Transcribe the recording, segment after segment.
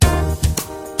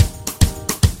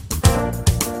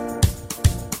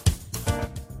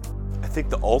think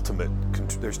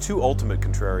there's two ultimate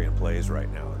contrarian plays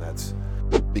right now, and that's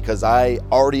because I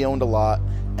already owned a lot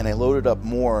and I loaded up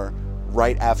more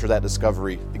right after that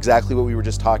discovery. Exactly what we were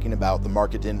just talking about. The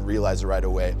market didn't realize it right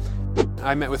away.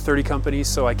 I met with 30 companies,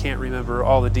 so I can't remember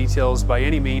all the details by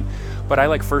any means, but I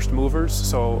like first movers,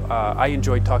 so I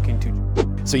enjoyed talking to.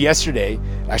 So yesterday,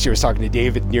 actually I was talking to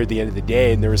David near the end of the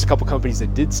day, and there was a couple companies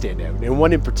that did stand out. And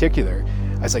one in particular,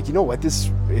 I was like, you know what,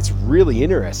 it's really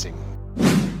interesting.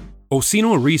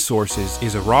 Osino Resources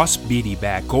is a Ross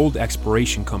Beatty-backed gold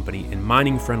exploration company in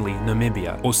mining-friendly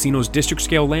Namibia. Osino's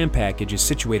district-scale land package is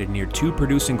situated near two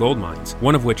producing gold mines,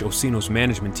 one of which Osino's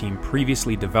management team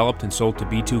previously developed and sold to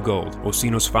B2 Gold.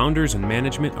 Osino's founders and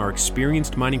management are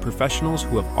experienced mining professionals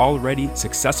who have already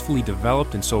successfully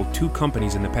developed and sold two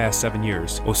companies in the past 7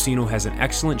 years. Osino has an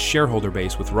excellent shareholder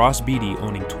base with Ross Beatty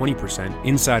owning 20%,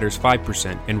 insiders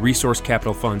 5%, and Resource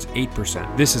Capital Funds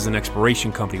 8%. This is an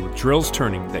exploration company with drills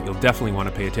turning that you'll definitely want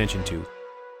to pay attention to.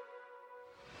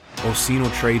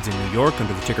 Osino trades in New York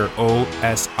under the ticker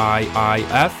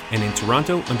OSIIF and in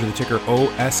Toronto under the ticker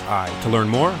OSI. To learn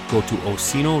more, go to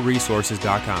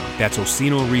osinoresources.com. That's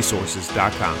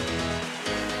osinoresources.com.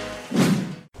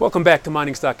 Welcome back to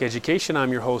Mining Stock Education.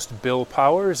 I'm your host, Bill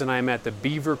Powers, and I'm at the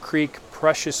Beaver Creek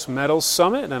Precious Metals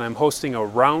Summit, and I'm hosting a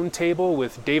roundtable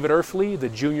with David Erfle, the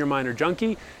Junior Miner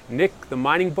Junkie, Nick, the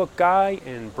Mining Book Guy,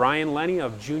 and Brian Lenny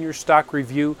of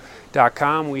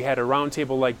JuniorStockReview.com. We had a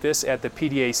roundtable like this at the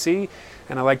PDAC,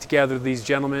 and I like to gather these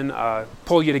gentlemen,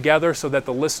 pull you together so that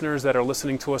the listeners that are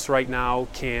listening to us right now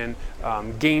can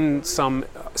gain some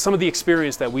of the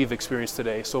experience that we've experienced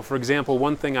today. So, for example,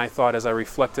 one thing I thought as I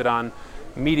reflected on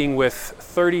meeting with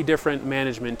 30 different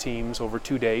management teams over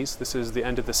 2 days. This is the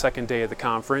end of the second day of the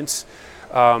conference.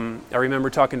 I remember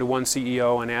talking to one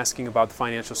CEO and asking about the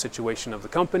financial situation of the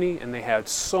company, and they had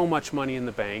so much money in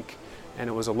the bank, and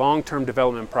it was a long-term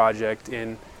development project,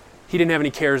 and he didn't have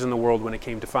any cares in the world when it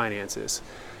came to finances.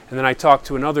 And then I talked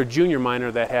to another junior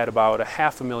miner that had about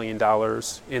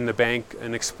 $500,000 in the bank,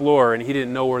 an explorer, and he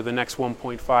didn't know where the next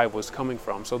 1.5 was coming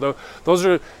from. So those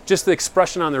are just the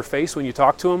expression on their face when you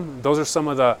talk to them. Those are some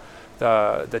of the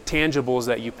tangibles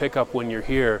that you pick up when you're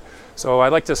here. So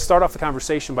I'd like to start off the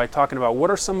conversation by talking about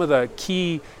what are some of the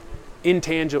key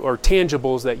intangible or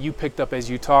tangibles that you picked up as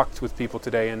you talked with people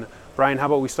today. And Brian, how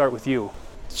about we start with you?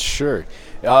 Sure.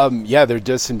 Yeah, there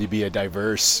does seem to be a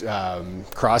diverse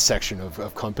cross-section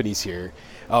of companies here.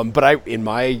 But in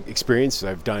my experience,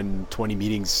 I've done 20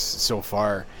 meetings so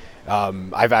far.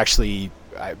 Most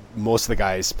of the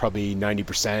guys, probably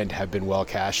 90%, have been well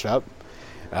cashed up.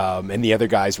 And the other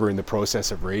guys were in the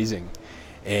process of raising.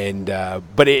 And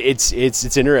but it's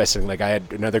interesting. Like I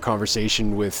had another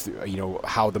conversation with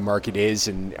how the market is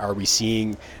and are we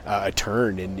seeing a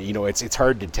turn? And it's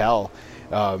hard to tell.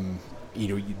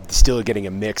 Still getting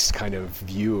a mixed kind of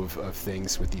view of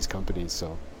things with these companies.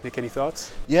 So, Nick, any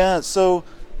thoughts? Yeah, so,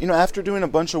 after doing a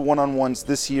bunch of one-on-ones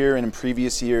this year and in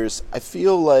previous years, I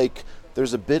feel like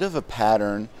there's a bit of a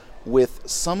pattern with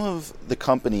some of the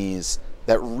companies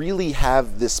that really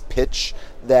have this pitch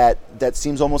that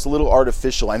seems almost a little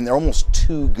artificial. I mean, they're almost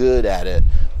too good at it,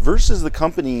 versus the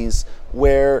companies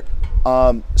where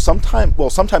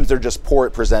sometimes they're just poor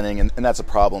at presenting, and that's a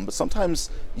problem. But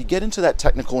sometimes you get into that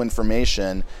technical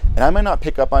information, and I might not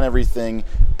pick up on everything,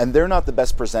 and they're not the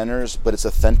best presenters, but it's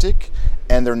authentic,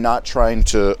 and they're not trying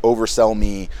to oversell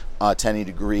me to any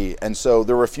degree. And so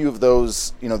there were a few of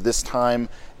those, this time,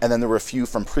 and then there were a few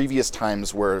from previous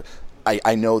times where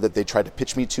I know that they tried to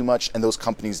pitch me too much, and those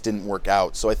companies didn't work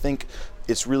out. So I think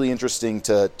it's really interesting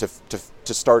to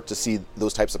start to see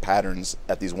those types of patterns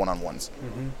at these one-on-ones.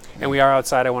 Mm-hmm. And we are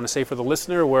outside. I want to say for the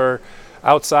listener, we're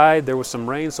outside. There was some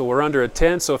rain, so we're under a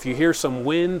tent. So if you hear some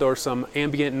wind or some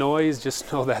ambient noise,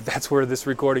 just know that that's where this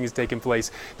recording is taking place.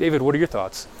 David, what are your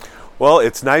thoughts? Well,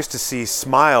 it's nice to see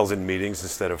smiles in meetings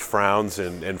instead of frowns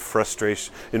and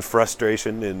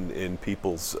frustration in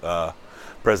people's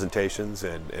presentations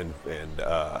and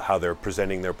how they're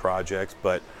presenting their projects.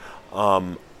 But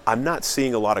I'm not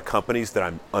seeing a lot of companies that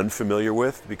I'm unfamiliar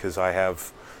with, because I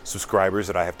have subscribers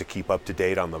that I have to keep up to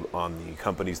date on the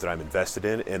companies that I'm invested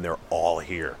in, and they're all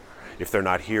here. If they're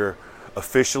not here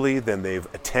officially, then they've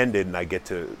attended, and I get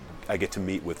to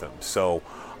meet with them. So,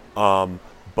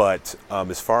 but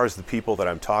as far as the people that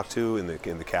I'm talked to in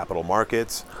the capital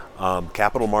markets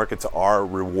are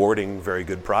rewarding very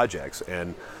good projects,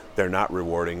 and they're not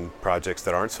rewarding projects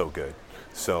that aren't so good.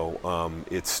 So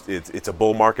it's a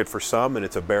bull market for some, and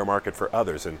it's a bear market for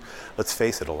others. And let's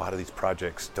face it, a lot of these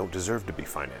projects don't deserve to be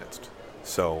financed.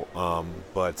 So,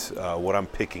 but what I'm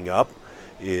picking up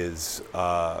is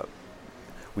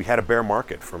we had a bear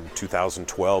market from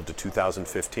 2012 to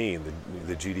 2015.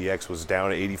 The GDX was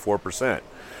down 84%.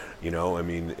 You know, I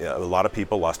mean, a lot of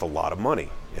people lost a lot of money.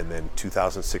 And then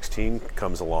 2016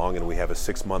 comes along and we have a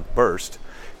 6-month burst.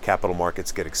 Capital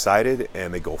markets get excited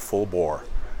and they go full bore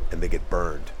and they get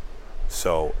burned.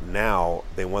 So now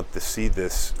they want to see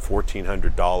this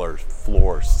 $1,400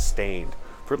 floor sustained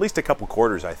for at least a couple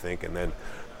quarters, I think. And then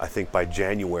I think by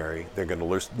January, they're going to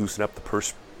loosen up the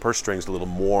purse strings a little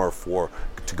more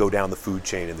to go down the food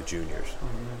chain in the juniors.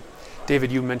 Mm-hmm.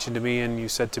 David, you mentioned to me and you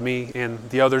said to me and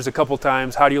the others a couple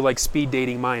times, how do you like speed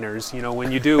dating minors? You know,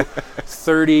 when you do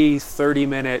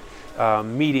 30-minute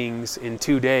meetings in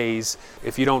 2 days,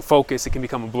 if you don't focus, it can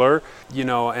become a blur. You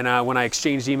know, and when I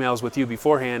exchanged emails with you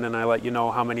beforehand and I let you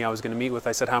know how many I was going to meet with,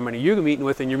 I said, how many are you meeting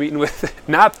with? And you're meeting with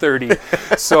not 30.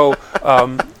 So,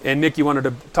 and Nick, you wanted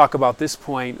to talk about this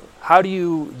point. How do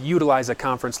you utilize a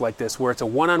conference like this where it's a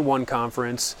one-on-one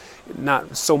conference,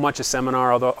 not so much a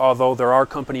seminar, although there are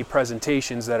company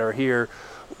presentations that are here?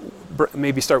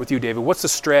 Maybe start with you, David. What's the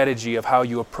strategy of how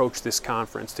you approach this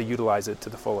conference to utilize it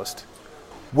to the fullest?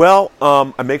 Well,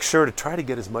 I make sure to try to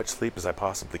get as much sleep as I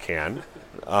possibly can,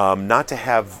 not to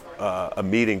have a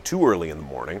meeting too early in the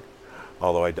morning,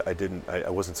 although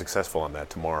I wasn't successful on that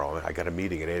tomorrow. I got a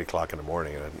meeting at 8 o'clock in the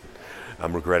morning and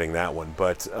I'm regretting that one.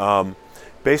 But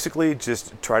basically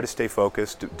just try to stay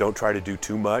focused. Don't try to do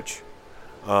too much.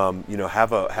 You know,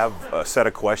 have a set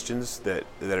of questions that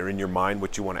are in your mind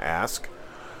what you want to ask,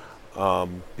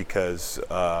 because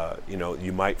you know,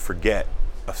 you might forget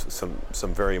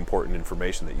some very important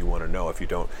information that you want to know if you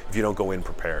don't go in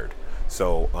prepared.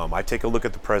 So I take a look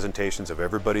at the presentations of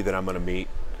everybody that I'm going to meet,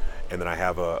 and then I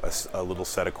have a little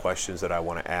set of questions that I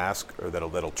want to ask, or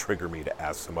that'll trigger me to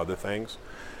ask some other things.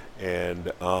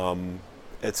 And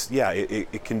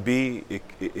it can be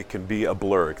a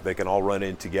blur. They can all run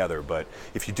in together, but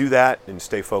if you do that and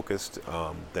stay focused,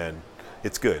 then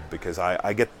it's good, because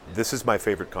this is my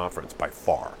favorite conference by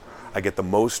far. I get the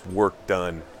most work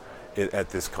done at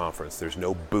this conference. There's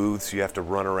no booths. You have to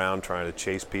run around trying to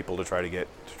chase people to try to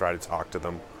talk to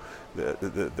them.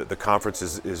 The conference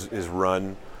is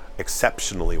run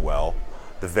exceptionally well.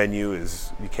 The venue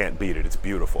you can't beat it. It's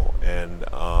beautiful. And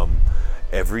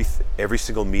every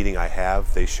single meeting I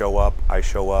have, they show up, I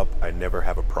show up. I never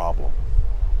have a problem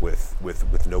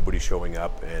with nobody showing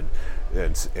up and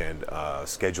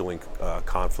scheduling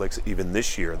conflicts. Even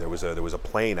this year, there was a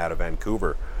plane out of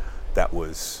Vancouver that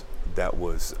was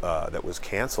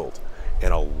canceled,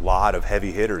 and a lot of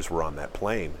heavy hitters were on that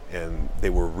plane, and they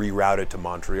were rerouted to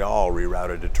Montreal,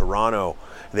 rerouted to Toronto.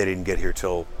 They didn't get here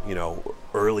till, you know,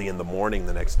 early in the morning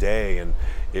the next day, and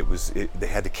they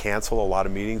had to cancel a lot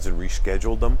of meetings and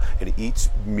rescheduled them, and each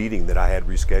meeting that I had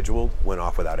rescheduled went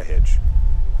off without a hitch.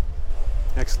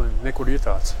 Excellent. Nick, what are your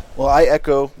thoughts? Well, I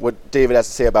echo what David has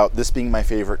to say about this being my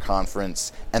favorite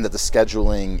conference, and that the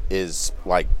scheduling is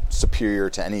like superior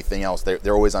to anything else.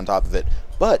 They're always on top of it.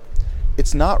 But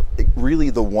it's not really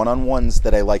the one-on-ones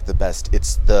that I like the best.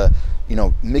 It's the, you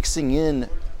know, mixing in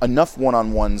enough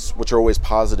one-on-ones, which are always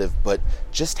positive, but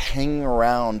just hanging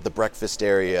around the breakfast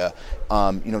area,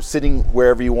 you know, sitting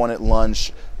wherever you want at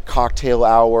lunch, cocktail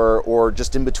hour, or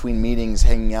just in between meetings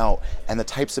hanging out, and the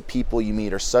types of people you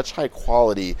meet are such high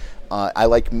quality. I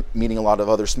like meeting a lot of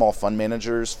other small fund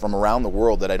managers from around the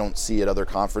world that I don't see at other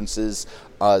conferences.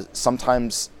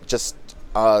 Sometimes just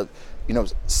you know,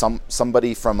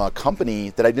 somebody from a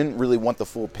company that I didn't really want the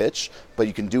full pitch, but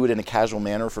you can do it in a casual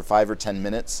manner for 5 or 10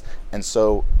 minutes. And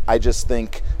so I just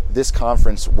think this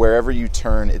conference, wherever you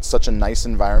turn, it's such a nice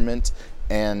environment,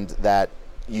 and that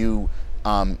you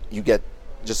get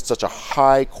just such a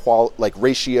high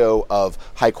ratio of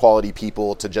high quality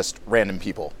people to just random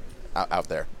people out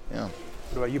there. Yeah.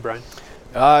 What about you, Brian?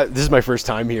 This is my first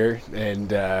time here,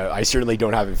 and I certainly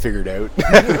don't have it figured out.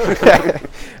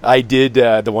 I did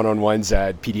the one-on-ones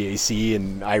at PDAC,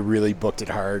 and I really booked it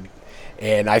hard.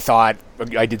 And I thought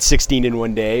I did 16 in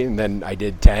one day, and then I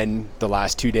did 10 the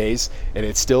last 2 days, and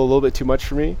it's still a little bit too much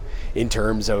for me in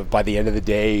terms of, by the end of the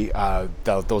day,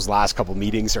 those last couple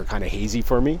meetings are kind of hazy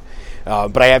for me.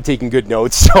 But I have taken good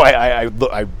notes, so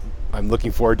I'm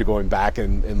looking forward to going back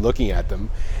and looking at them.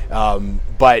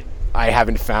 But I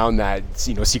haven't found that,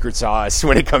 you know, secret sauce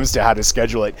when it comes to how to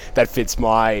schedule it that fits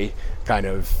my kind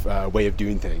of way of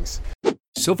doing things.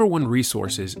 Silver One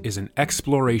Resources is an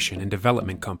exploration and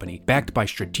development company backed by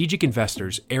strategic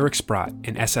investors Eric Sprott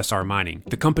and SSR Mining.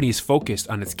 The company is focused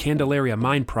on its Candelaria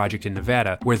mine project in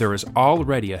Nevada, where there is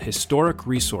already a historic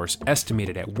resource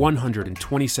estimated at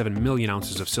 127 million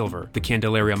ounces of silver. The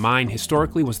Candelaria mine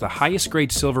historically was the highest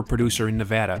grade silver producer in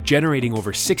Nevada, generating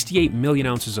over 68 million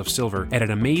ounces of silver at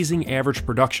an amazing average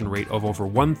production rate of over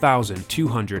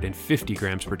 1,250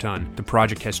 grams per ton. The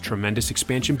project has tremendous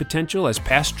expansion potential as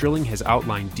past drilling has outlined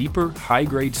deeper,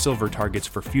 high-grade silver targets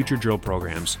for future drill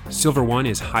programs. Silver One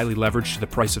is highly leveraged to the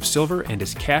price of silver and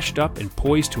is cashed up and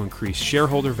poised to increase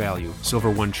shareholder value. Silver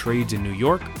One trades in New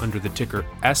York under the ticker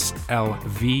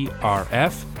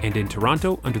SLVRF and in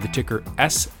Toronto under the ticker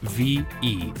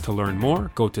SVE. To learn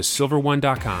more, go to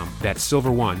silverone.com. That's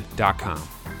silverone.com.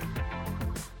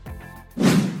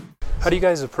 How do you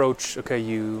guys approach,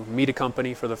 you meet a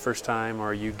company for the first time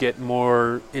or you get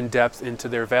more in depth into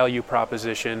their value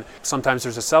proposition. Sometimes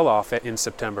there's a sell-off in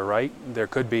September, right? There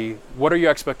could be. What are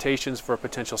your expectations for a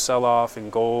potential sell-off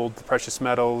in gold, the precious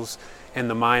metals, and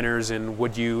the miners? And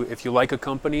would you, if you like a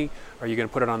company, are you going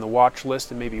to put it on the watch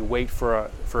list and maybe wait for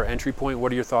an entry point?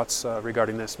 What are your thoughts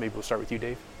regarding this? Maybe we'll start with you,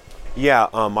 Dave. Yeah,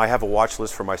 I have a watch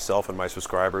list for myself and my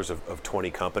subscribers of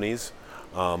 20 companies.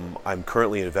 I'm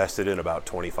currently invested in about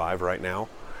 25 right now,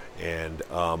 and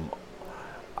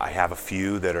I have a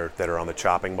few that are on the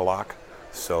chopping block.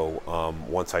 So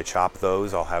once I chop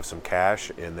those, I'll have some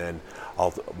cash, and then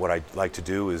what I'd like to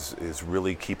do is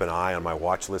really keep an eye on my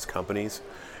watch list companies.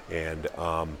 And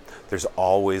there's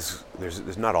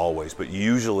not always, but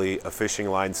usually a fishing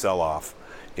line sell-off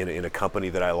in a company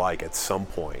that I like at some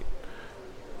point,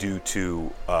 due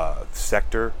to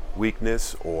sector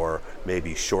weakness or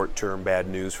maybe short-term bad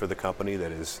news for the company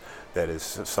that is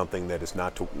something that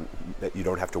that you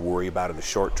don't have to worry about in the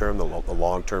short term. The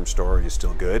long-term story is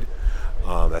still good.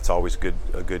 That's always a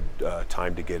good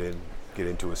time to get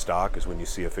into a stock, is when you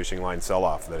see a fishing line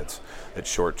sell-off, that's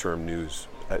short-term news,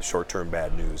 that short-term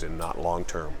bad news, and not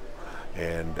long-term.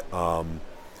 And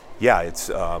it's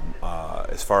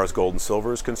as far as gold and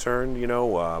silver is concerned,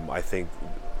 I think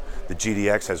the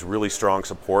GDX has really strong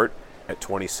support at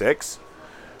 26,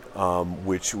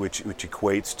 which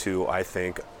equates to, I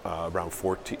think, around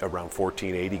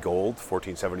 1480 gold,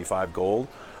 1475 gold.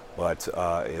 But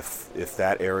if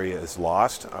that area is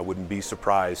lost, I wouldn't be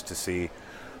surprised to see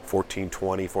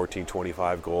 1420,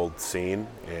 1425 gold seen,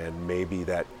 and maybe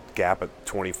that gap at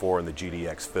 24 in the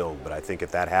GDX filled. But I think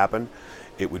if that happened,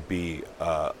 it would be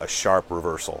a sharp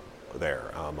reversal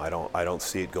there. I don't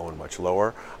see it going much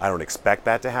lower. I don't expect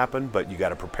that to happen, but you got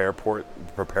to prepare for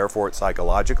it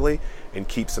psychologically and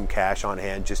keep some cash on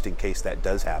hand just in case that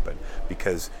does happen,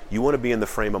 because you want to be in the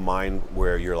frame of mind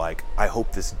where you're like, I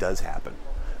hope this does happen,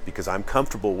 because I'm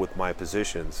comfortable with my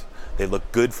positions. They look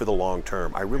good for the long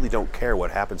term. I really don't care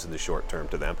what happens in the short term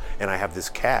to them, and I have this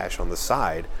cash on the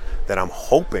side that I'm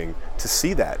hoping to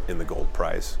see that in the gold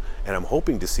price. And I'm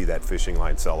hoping to see that fishing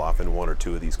line sell off in one or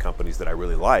two of these companies that I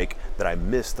really like, that I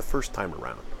missed the first time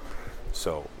around.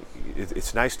 So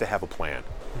it's nice to have a plan.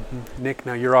 Mm-hmm. Nick,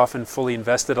 now you're often fully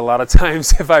invested a lot of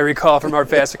times, if I recall from our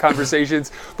past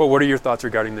conversations, but what are your thoughts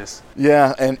regarding this?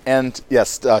 Yeah, and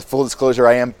yes, full disclosure,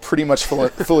 I am pretty much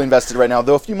fully invested right now,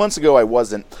 though a few months ago I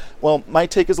wasn't. Well, my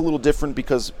take is a little different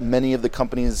because many of the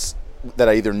companies that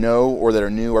I either know or that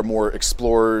are new are more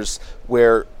explorers,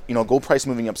 where gold price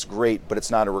moving up is great, but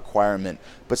it's not a requirement.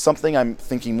 But something I'm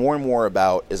thinking more and more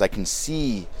about is I can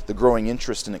see the growing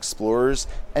interest in explorers,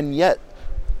 and yet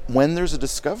when there's a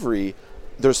discovery,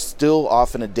 there's still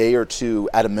often a day or two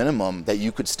at a minimum that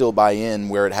you could still buy in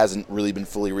where it hasn't really been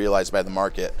fully realized by the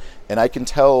market. And I can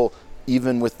tell,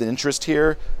 even with the interest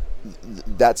here,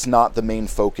 that's not the main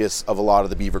focus of a lot of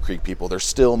the Beaver Creek people. They're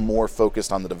still more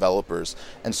focused on the developers.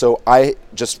 And so I,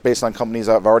 just based on companies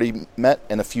I've already met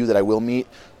and a few that I will meet,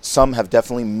 some have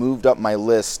definitely moved up my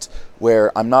list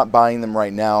where I'm not buying them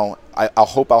right now. I'll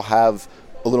hope I'll have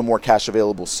a little more cash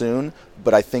available soon,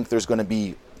 but I think there's going to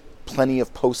be plenty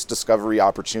of post-discovery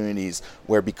opportunities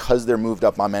where, because they're moved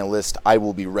up on my list, I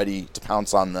will be ready to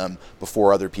pounce on them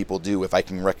before other people do, if I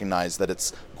can recognize that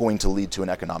it's going to lead to an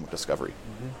economic discovery.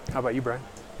 Mm-hmm. How about you, Brian?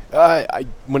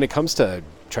 When it comes to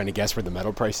trying to guess where the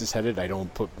metal price is headed, I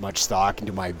don't put much stock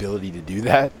into my ability to do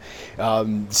that.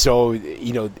 So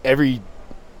every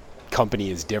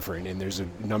company is different, and there's a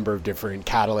number of different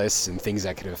catalysts and things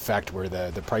that could affect where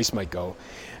the price might go.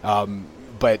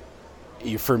 But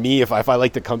for me, if I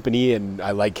like the company and I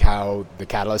like how the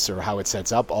catalyst or how it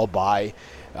sets up, I'll buy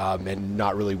and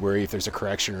not really worry if there's a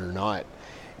correction or not.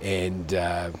 And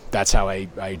that's how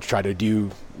I try to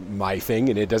do my thing.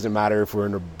 And it doesn't matter if we're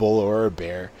in a bull or a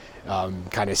bear.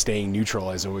 Kind of staying neutral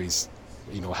has always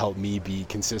help me be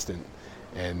consistent,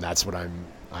 and that's what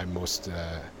I'm most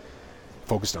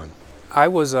focused on. I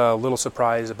was a little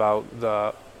surprised about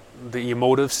the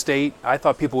emotive state. I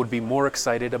thought people would be more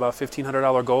excited about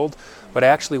 $1,500 gold, but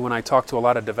actually when I talked to a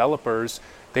lot of developers,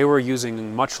 they were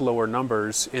using much lower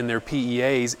numbers in their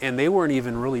PEAs, and they weren't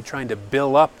even really trying to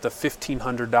bill up the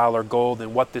 $1,500 gold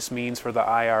and what this means for the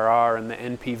IRR and the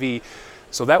NPV.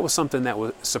 So that was something that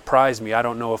surprised me. I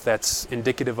don't know if that's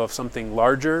indicative of something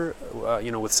larger,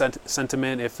 with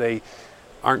sentiment, if they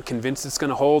aren't convinced it's going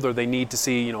to hold, or they need to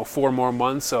see 4 more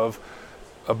months of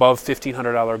above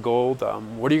 $1,500 gold.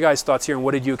 What are you guys' thoughts here, and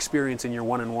what did you experience in your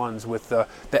one-on-ones with the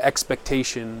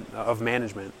expectation of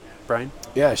management? Brian?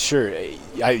 Yeah, sure.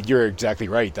 You're exactly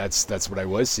right. That's what I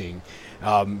was seeing.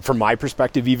 From my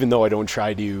perspective, even though I don't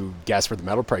try to guess where the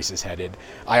metal price is headed,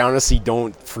 I honestly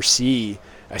don't foresee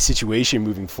a situation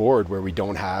moving forward where we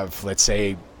don't have, let's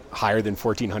say, higher than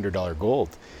 $1,400 gold.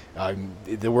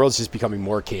 The world's just becoming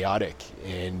more chaotic,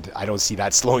 and I don't see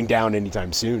that slowing down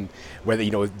anytime soon. Whether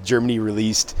Germany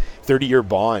released 30-year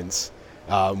bonds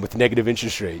with negative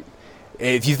interest rate.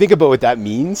 If you think about what that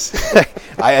means,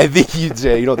 I think you'd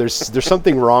say, there's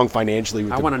something wrong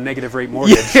financially. I want a negative rate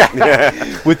mortgage.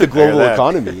 With the global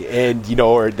economy, and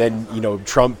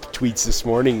Trump tweets this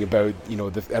morning about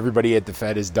everybody at the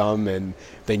Fed is dumb and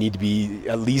they need to be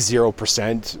at least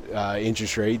 0%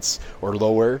 interest rates or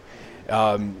lower.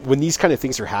 When these kind of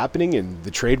things are happening in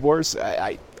the trade wars,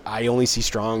 I only see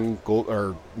strong gold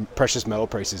or precious metal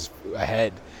prices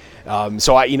ahead.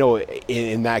 So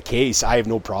in that case, I have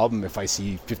no problem if I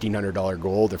see $1,500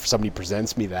 gold, if somebody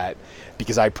presents me that,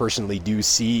 because I personally do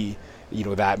see,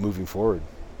 that moving forward.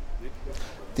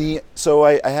 So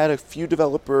I had a few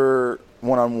developer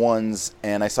one-on-ones,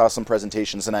 and I saw some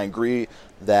presentations, and I agree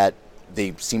that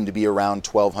they seem to be around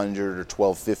 1,200 or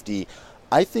 1,250.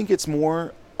 I think it's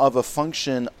more of a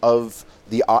function of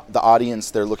the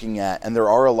audience they're looking at, and there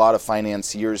are a lot of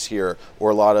financiers here, or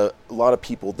a lot of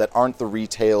people that aren't the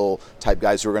retail type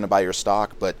guys who are going to buy your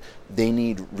stock, but they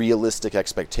need realistic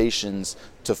expectations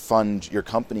to fund your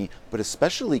company. But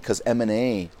especially because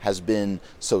M&A has been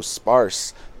so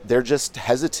sparse, they're just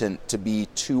hesitant to be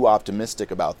too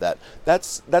optimistic about that.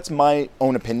 That's my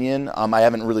own opinion. I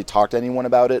haven't really talked to anyone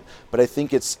about it, but I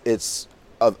think it's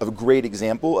a great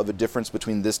example of a difference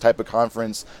between this type of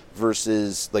conference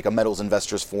versus like a metals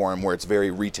investors forum where it's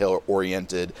very retail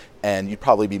oriented, and you'd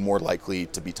probably be more likely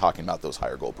to be talking about those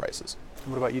higher gold prices.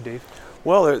 What about you, Dave?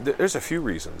 Well, there's a few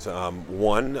reasons.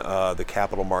 One, the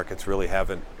capital markets really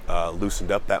haven't loosened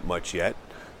up that much yet,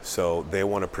 so they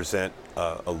want to present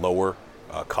a lower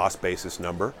cost basis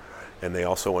number, and they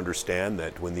also understand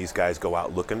that when these guys go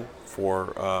out looking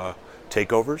for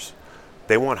takeovers,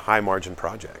 they want high margin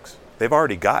projects. They've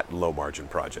already got low margin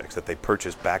projects that they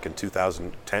purchased back in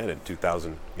 2010 and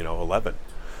 2011.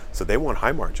 So they want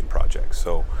high margin projects.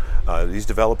 So these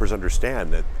developers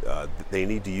understand that they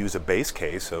need to use a base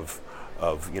case of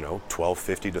 $1,250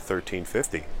 to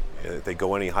 $1,350. If they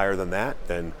go any higher than that,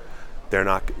 then they're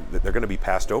going to be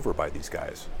passed over by these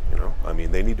guys.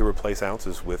 They need to replace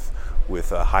ounces with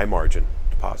high margin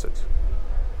deposits.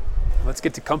 Let's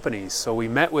get to companies. So we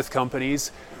met with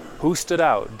companies. Who stood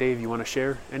out? Dave, you want to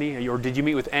share any? Or did you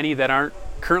meet with any that aren't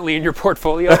currently in your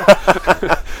portfolio?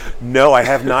 No, I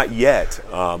have not yet.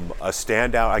 A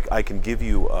standout, I can give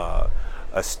you a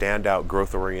standout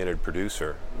growth-oriented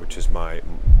producer, which is one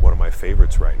of my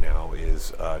favorites right now,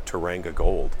 is Teranga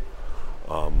Gold.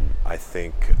 I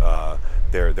think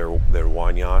their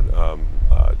Wahgnion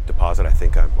deposit, I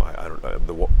think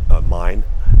the mine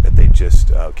that they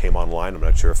just came online. I'm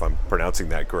not sure if I'm pronouncing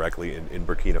that correctly. In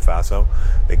Burkina Faso,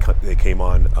 they came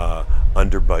on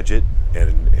under budget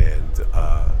and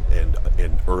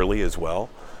early as well.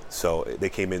 So they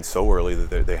came in so early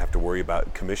that they have to worry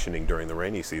about commissioning during the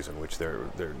rainy season, which they're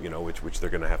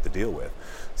going to have to deal with.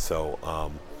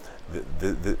 So.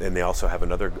 And they also have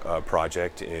another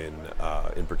project in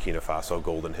Burkina Faso,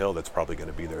 Golden Hill, that's probably going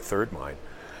to be their third mine.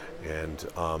 And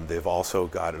they've also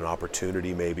got an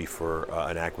opportunity maybe for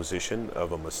an acquisition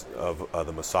of the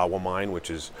Massawa mine, which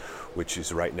is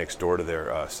right next door to their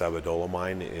Sabadola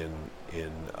mine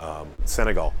in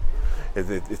Senegal.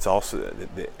 It's also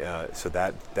so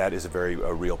that is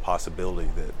a real possibility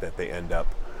that they end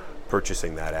up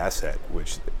purchasing that asset,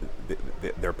 which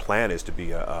their plan is to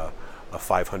be a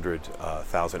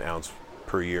 500,000 ounce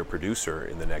per year producer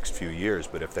in the next few years.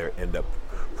 But if they end up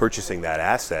purchasing that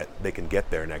asset, they can get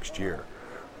there next year.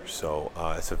 So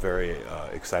it's a very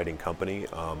exciting company.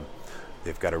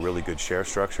 They've got a really good share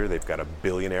structure. They've got a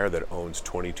billionaire that owns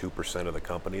 22% of the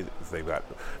company. They've got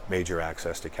major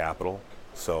access to capital.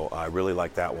 So I really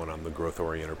like that one on the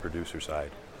growth-oriented producer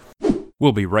side.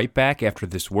 We'll be right back after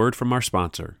this word from our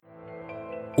sponsor.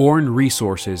 Orin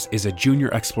Resources is a junior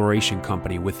exploration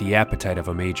company with the appetite of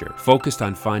a major, focused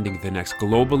on finding the next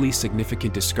globally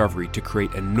significant discovery to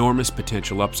create enormous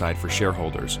potential upside for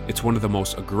shareholders. It's one of the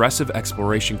most aggressive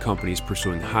exploration companies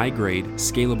pursuing high-grade,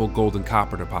 scalable gold and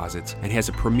copper deposits, and has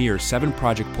a premier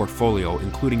 7-project portfolio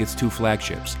including its 2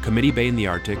 flagships, Committee Bay in the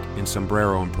Arctic and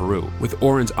Sombrero in Peru. With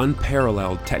Orin's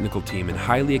unparalleled technical team and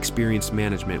highly experienced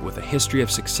management with a history of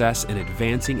success in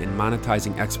advancing and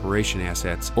monetizing exploration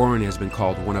assets, Orin has been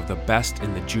called one of the best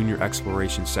in the junior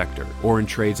exploration sector. Orin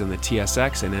trades on the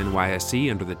TSX and NYSE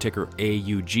under the ticker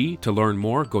AUG. To learn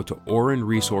more, go to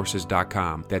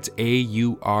OrinResources.com. That's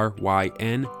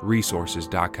AURYN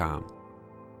Resources.com.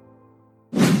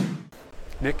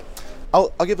 Nick?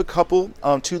 I'll give a couple,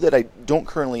 2 that I don't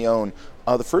currently own.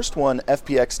 The first one,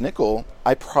 FPX Nickel,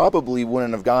 I probably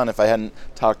wouldn't have gone if I hadn't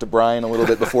talked to Brian a little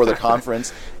bit before the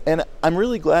conference. And I'm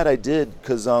really glad I did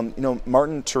because,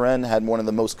 Martin Turenne had one of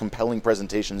the most compelling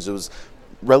presentations. It was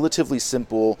relatively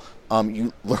simple.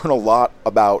 You learn a lot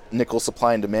about nickel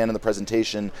supply and demand in the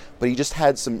presentation, but he just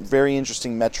had some very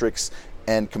interesting metrics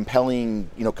and compelling,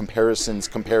 comparisons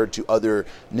compared to other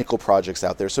nickel projects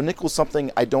out there. So nickel's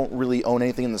something I don't really own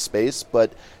anything in the space,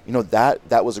 but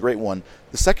that was a great one.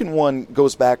 The second one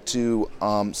goes back to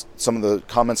some of the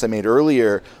comments I made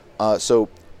earlier. So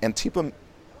Antipa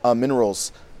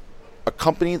Minerals, a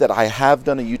company that I have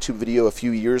done a YouTube video a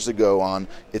few years ago on.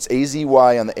 It's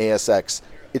AZY on the ASX.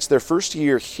 It's their first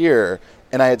year here,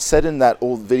 and I had said in that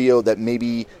old video that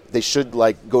maybe they should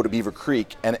go to Beaver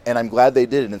Creek, and I'm glad they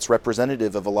did, and it's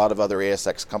representative of a lot of other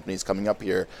ASX companies coming up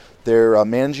here. Their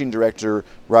managing director,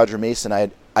 Roger Mason,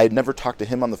 I had never talked to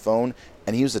him on the phone,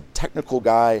 and he was a technical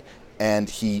guy, and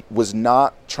he was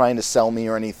not trying to sell me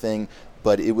or anything,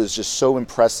 but it was just so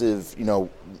impressive,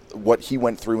 what he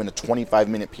went through in a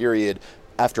 25-minute period.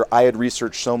 After I had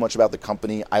researched so much about the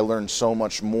company, I learned so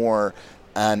much more,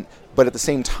 but at the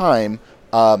same time,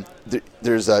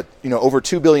 there's over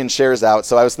 2 billion shares out,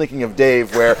 so I was thinking of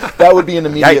Dave, where that would be an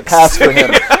immediate pass for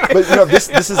him. But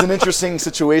this is an interesting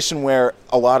situation where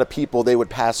a lot of people, they would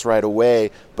pass right away,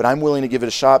 but I'm willing to give it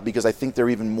a shot because I think they're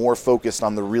even more focused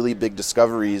on the really big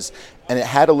discoveries. And it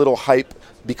had a little hype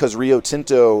because Rio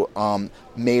Tinto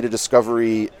made a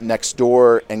discovery next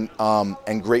door, and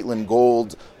Greatland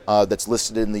Gold, that's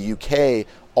listed in the UK,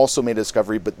 also made a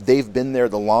discovery, but they've been there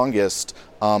the longest.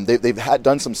 They've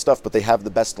done some stuff, but they have the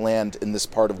best land in this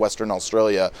part of Western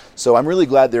Australia. So I'm really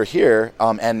glad they're here,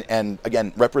 and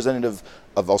again, representative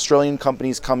of Australian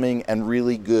companies coming and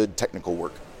really good technical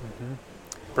work. Mm-hmm.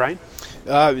 Brian?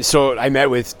 So I met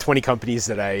with 20 companies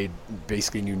that I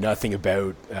basically knew nothing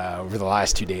about over the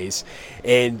last 2 days.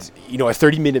 And, a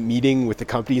 30-minute meeting with the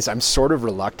companies, I'm sort of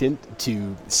reluctant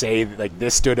to say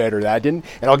this stood out or that didn't.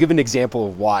 And I'll give an example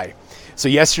of why. So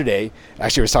yesterday,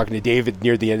 actually I was talking to David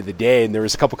near the end of the day, and there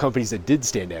was a couple companies that did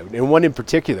stand out. And one in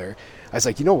particular, I was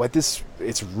like,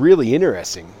 it's really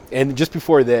interesting. And just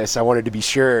before this, I wanted to be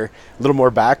sure, a little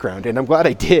more background, and I'm glad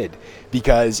I did,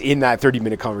 because in that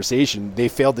 30-minute conversation, they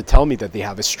failed to tell me that they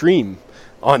have a stream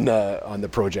on the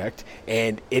project,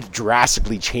 and it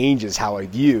drastically changes how I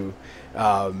view,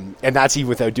 and that's even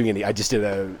without doing any. I just did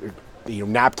a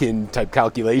napkin type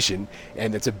calculation,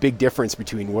 and it's a big difference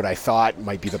between what I thought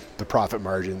might be the profit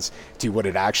margins to what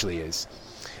it actually is.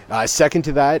 Second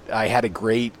to that, I had a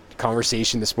great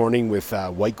conversation this morning with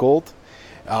White Gold.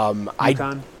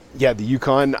 Yukon? The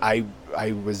Yukon. I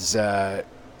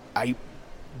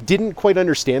didn't quite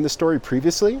understand the story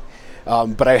previously,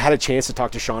 but I had a chance to talk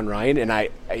to Sean Ryan,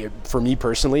 and for me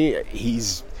personally, he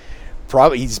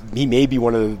may be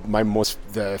one of my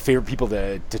the favorite people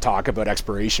to talk about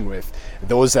exploration with.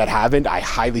 Those that haven't, I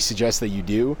highly suggest that you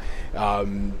do.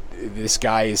 This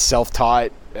guy is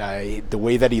self-taught. The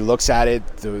way that he looks at it,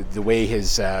 the way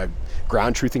his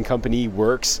ground truthing company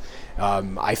works,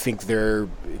 I think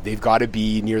they've got to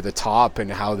be near the top in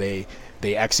how they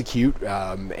execute,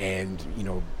 and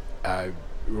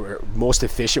most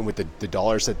efficient with the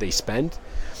dollars that they spend.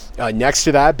 Next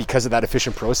to that, because of that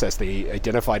efficient process, they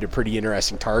identified a pretty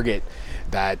interesting target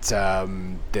that I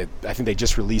think they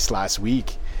just released last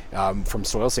week from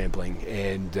soil sampling,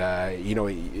 and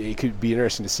it could be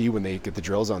interesting to see when they get the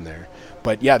drills on there.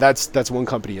 But yeah, that's one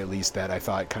company at least that I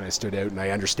thought kind of stood out, and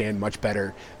I understand much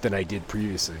better than I did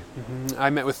previously. Mm-hmm. I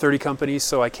met with 30 companies,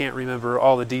 so I can't remember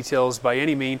all the details by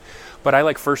any mean, but I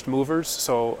like first movers,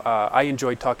 so I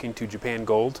enjoyed talking to Japan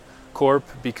Gold Corp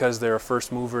because they're a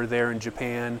first mover there in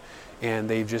Japan, and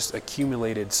they've just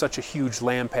accumulated such a huge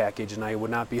land package, and I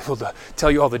would not be able to tell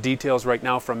you all the details right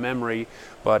now from memory,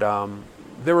 but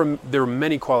there were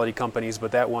many quality companies,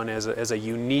 but that one as a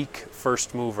unique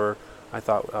first mover I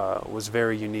thought was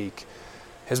very unique.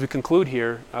 As we conclude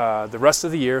here, the rest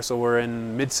of the year, so we're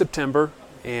in mid-September,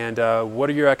 and what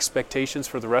are your expectations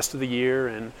for the rest of the year,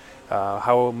 and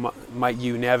how might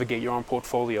you navigate your own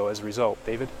portfolio as a result?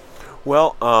 David?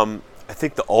 Well, I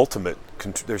think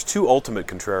there's two ultimate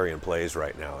contrarian plays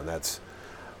right now, and that's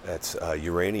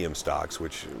uranium stocks,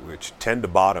 which tend to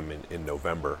bottom in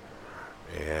November,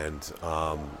 and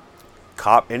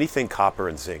anything copper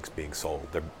and zinc's being sold.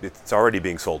 It's already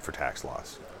being sold for tax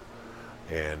loss,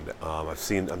 and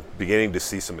I'm beginning to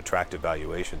see some attractive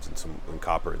valuations in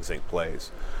copper and zinc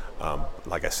plays.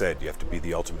 Like I said, you have to be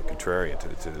the ultimate contrarian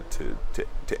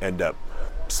to end up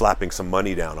slapping some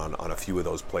money down on a few of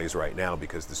those plays right now,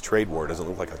 because this trade war doesn't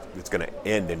look like it's going to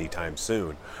end anytime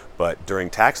soon. But during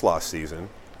tax loss season,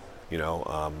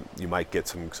 you might get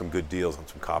some good deals on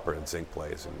some copper and zinc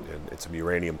plays and some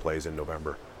uranium plays in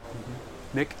November.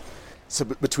 Mm-hmm. Nick? So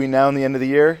between now and the end of the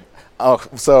year,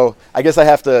 so I guess I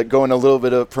have to go in a little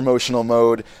bit of promotional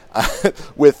mode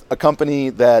with a company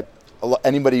that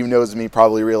anybody who knows me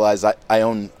probably realize I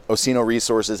own Osino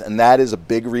Resources, and that is a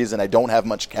big reason I don't have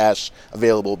much cash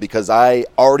available, because I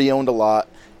already owned a lot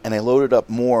and I loaded up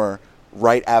more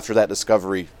right after that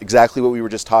discovery. Exactly what we were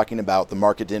just talking about. The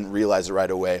market didn't realize it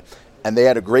right away. And they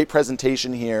had a great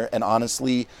presentation here, and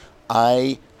honestly,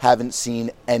 I haven't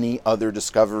seen any other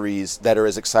discoveries that are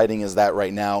as exciting as that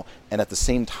right now. And at the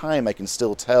same time, I can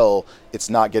still tell it's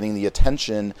not getting the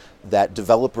attention that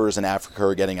developers in Africa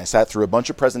are getting. I sat through a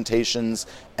bunch of presentations,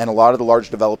 and a lot of the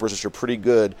large developers, which are pretty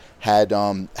good, had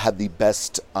the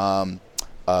best,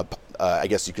 I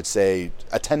guess you could say,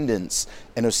 attendance.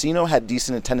 And Osino had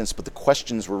decent attendance, but the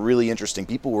questions were really interesting.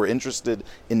 People were interested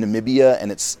in Namibia,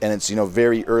 and it's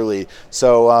very early.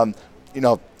 So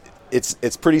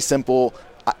it's pretty simple.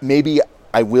 Maybe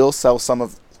I will sell some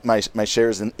of my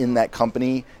shares in that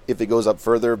company if it goes up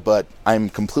further, but I'm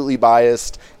completely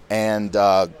biased, and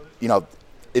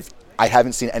if I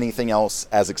haven't seen anything else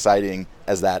as exciting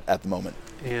as that at the moment.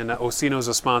 And Osino is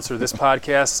a sponsor of this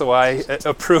podcast, so I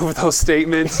approve those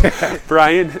statements.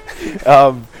 Brian?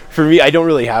 For me, I don't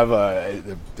really have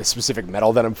a specific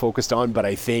metal that I'm focused on, but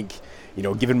I think,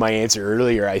 given my answer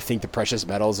earlier, I think the precious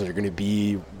metals are going to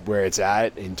be where it's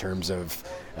at in terms of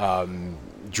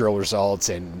drill results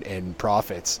and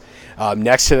profits.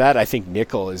 Next to that, I think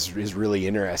nickel is really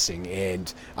interesting,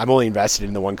 and I'm only invested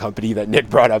in the one company that Nick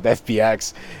brought up,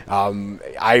 FPX.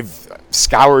 I've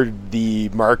scoured the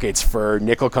markets for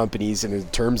nickel companies, and in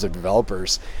terms of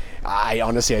developers, I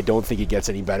don't think it gets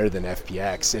any better than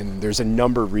FPX, and there's a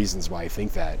number of reasons why I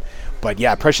think that. But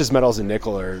yeah, precious metals and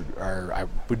nickel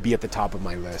would be at the top of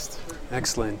my list.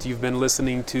 Excellent. You've been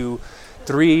listening to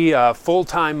 3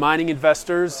 full-time mining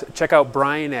investors. Check out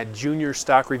Brian at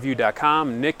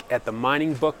juniorstockreview.com, Nick at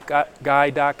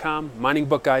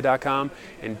miningbookguy.com,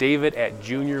 and David at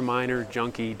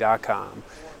juniorminerjunkie.com.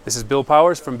 This is Bill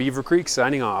Powers from Beaver Creek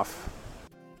signing off.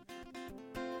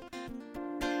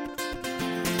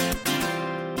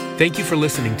 Thank you for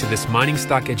listening to this Mining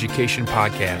Stock Education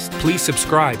podcast. Please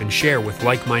subscribe and share with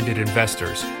like-minded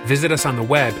investors. Visit us on the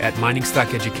web at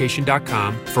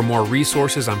miningstockeducation.com for more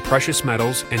resources on precious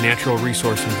metals and natural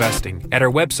resource investing. At our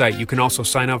website, you can also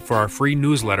sign up for our free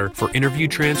newsletter for interview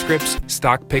transcripts,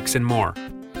 stock picks, and more.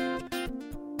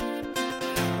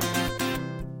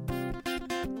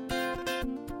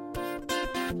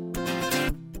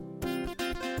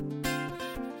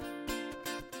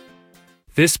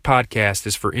 This podcast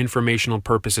is for informational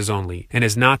purposes only and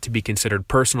is not to be considered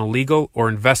personal legal or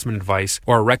investment advice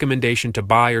or a recommendation to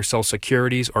buy or sell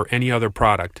securities or any other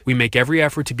product. We make every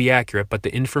effort to be accurate, but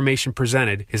the information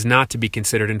presented is not to be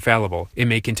considered infallible. It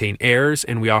may contain errors,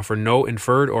 and we offer no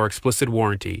inferred or explicit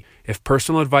warranty. If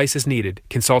personal advice is needed,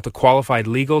 consult a qualified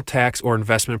legal, tax, or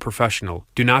investment professional.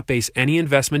 Do not base any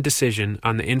investment decision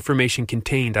on the information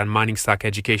contained on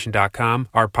miningstockeducation.com,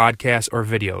 our podcasts, or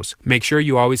videos. Make sure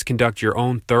you always conduct your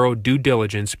own thorough due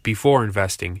diligence before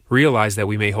investing. Realize that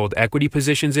we may hold equity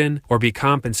positions in or be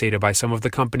compensated by some of the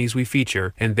companies we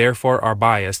feature, and therefore are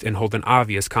biased and hold an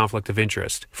obvious conflict of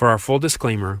interest. For our full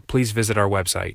disclaimer, please visit our website.